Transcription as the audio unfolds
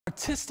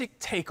Artistic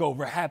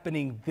takeover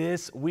happening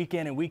this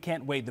weekend, and we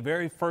can't wait. The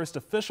very first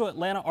official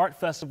Atlanta Art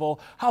Festival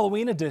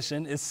Halloween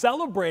edition is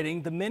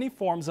celebrating the many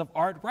forms of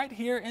art right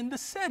here in the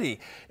city.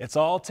 It's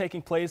all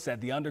taking place at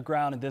the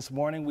Underground, and this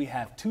morning we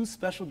have two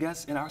special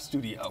guests in our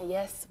studio.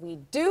 Yes, we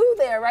do.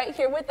 They're right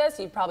here with us.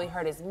 You've probably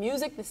heard his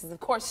music. This is,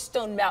 of course,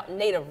 Stone Mountain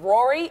native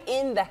Rory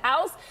in the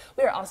house.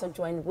 We are also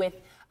joined with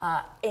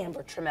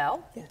Amber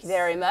Trammell. Thank you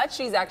very much.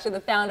 She's actually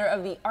the founder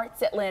of the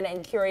Arts Atlanta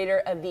and curator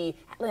of the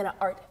Atlanta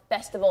Art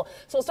Festival.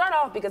 So we'll start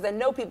off because I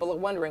know people are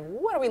wondering,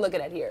 what are we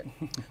looking at here?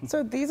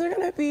 So these are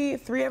going to be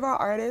three of our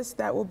artists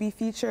that will be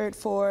featured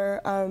for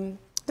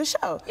the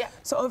show. Yeah.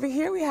 So over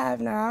here we have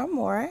Nara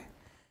Moore.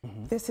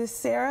 This is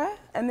Sarah,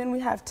 and then we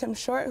have Tim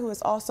Short, who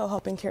is also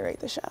helping curate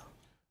the show.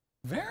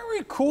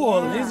 Very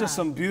cool. Yeah. These are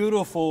some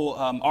beautiful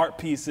art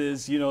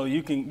pieces. You know,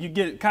 you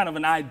get kind of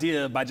an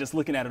idea by just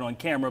looking at it on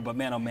camera, but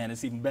man, oh man,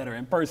 it's even better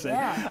in person.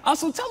 Yeah.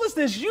 So tell us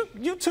this,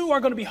 you two are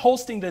going to be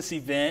hosting this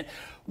event.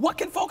 What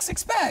can folks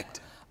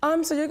expect?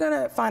 So you're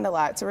going to find a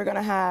lot. So we're going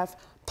to have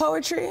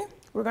poetry,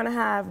 we're going to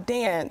have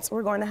dance,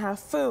 we're going to have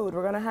food,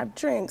 we're going to have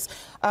drinks.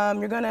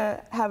 You're going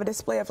to have a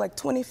display of like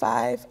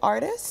 25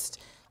 artists,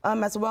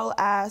 as well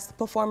as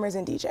performers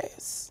and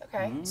DJs.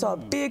 Okay. So a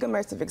big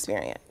immersive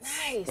experience.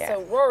 Nice. Yeah.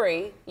 So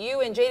Rory,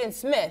 you and Jaden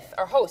Smith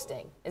are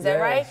hosting. Is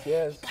that right?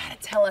 Yes. You gotta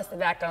tell us the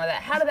background of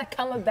that. How did that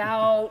come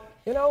about?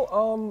 You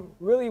know,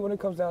 really when it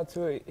comes down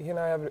to it, he and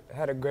I have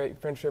had a great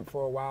friendship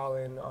for a while,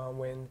 and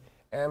when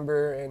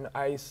Amber and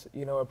Ice,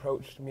 you know,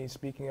 approached me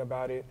speaking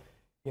about it,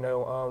 you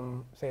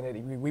know, saying that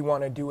we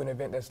want to do an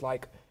event that's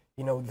like,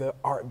 you know, the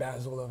Art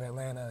Basel of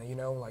Atlanta, you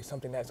know, like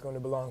something that's going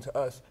to belong to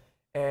us.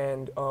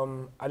 And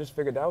I just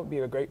figured that would be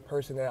a great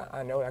person that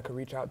I know that I could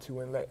reach out to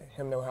and let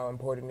him know how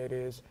important it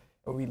is.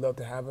 And we'd love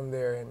to have him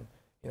there. And,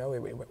 you know,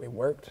 it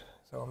worked.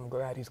 So I'm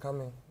glad he's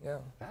coming. Yeah.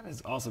 That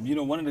is awesome. You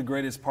know, one of the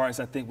greatest parts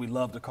I think we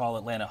love to call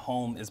Atlanta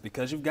home is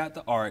because you've got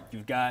the art,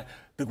 you've got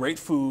the great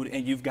food,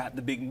 and you've got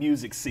the big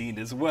music scene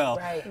as well.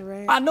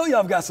 Right. I know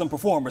y'all got some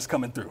performers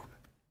coming through.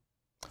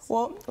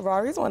 Well,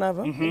 Rory's one of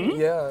them.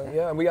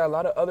 Yeah. And we got a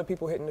lot of other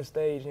people hitting the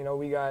stage. You know,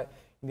 we got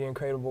the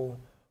incredible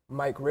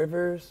Mike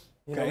Rivers.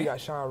 You know, we got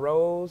Sean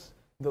Rose,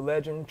 the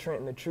legend Trent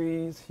in the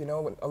Trees, you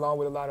know, along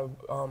with a lot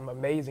of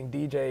amazing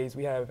DJs.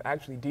 We have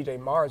actually DJ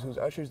Mars, who's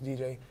Usher's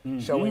DJ,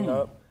 showing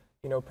up.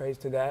 You know, praise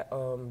to that.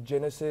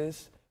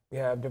 Genesis, we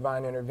have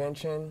Divine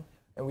Intervention,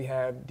 and we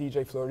have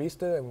DJ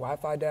Florista and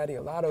Wi-Fi Daddy.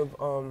 A lot of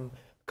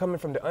coming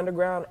from the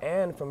underground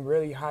and from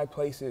really high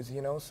places,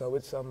 you know, so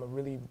it's a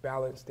really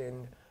balanced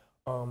and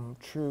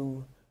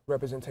true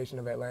representation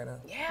of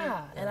Atlanta.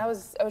 Yeah, and I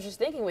was just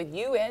thinking, with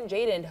you and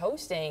Jaden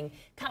hosting,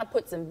 kind of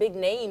put some big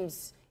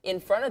names in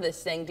front of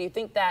this thing. Do you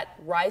think that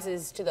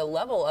rises to the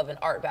level of an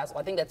Art Basel?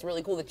 I think that's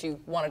really cool that you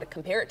wanted to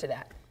compare it to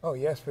that. Oh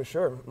yes, for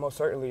sure, most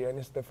certainly, and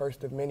it's the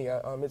first of many.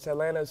 It's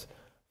Atlanta's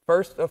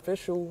first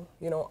official,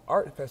 you know,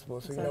 art festival.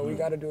 So you know, we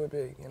got to do it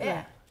big. You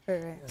know?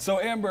 Yeah.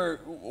 So Amber,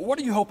 what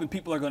are you hoping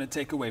people are going to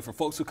take away for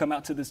folks who come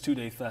out to this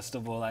two-day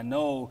festival? I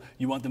know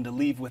you want them to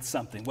leave with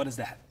something. What is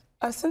that?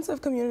 A sense of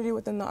community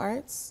within the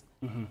arts,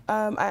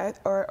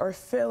 or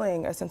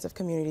feeling a sense of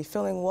community,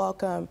 feeling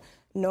welcome,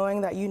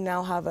 knowing that you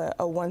now have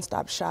a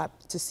one-stop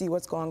shop to see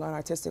what's going on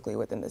artistically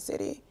within the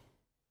city.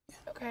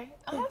 Okay,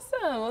 awesome.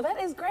 Well, that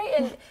is great,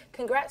 and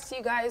congrats to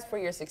you guys for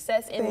your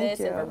success in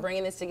this and for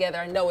bringing this together.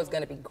 I know it's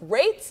going to be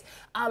great.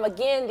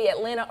 Again, the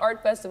Atlanta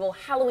Art Festival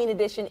Halloween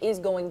edition is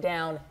going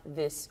down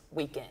this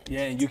weekend.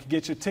 Yeah, and you can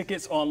get your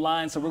tickets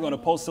online, so we're going to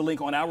post a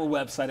link on our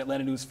website,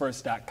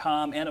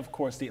 atlantanewsfirst.com, and of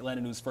course the Atlanta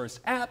News First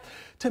app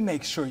to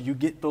make sure you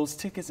get those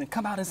tickets and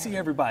come out and see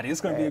everybody.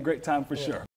 It's going to be a great time for sure.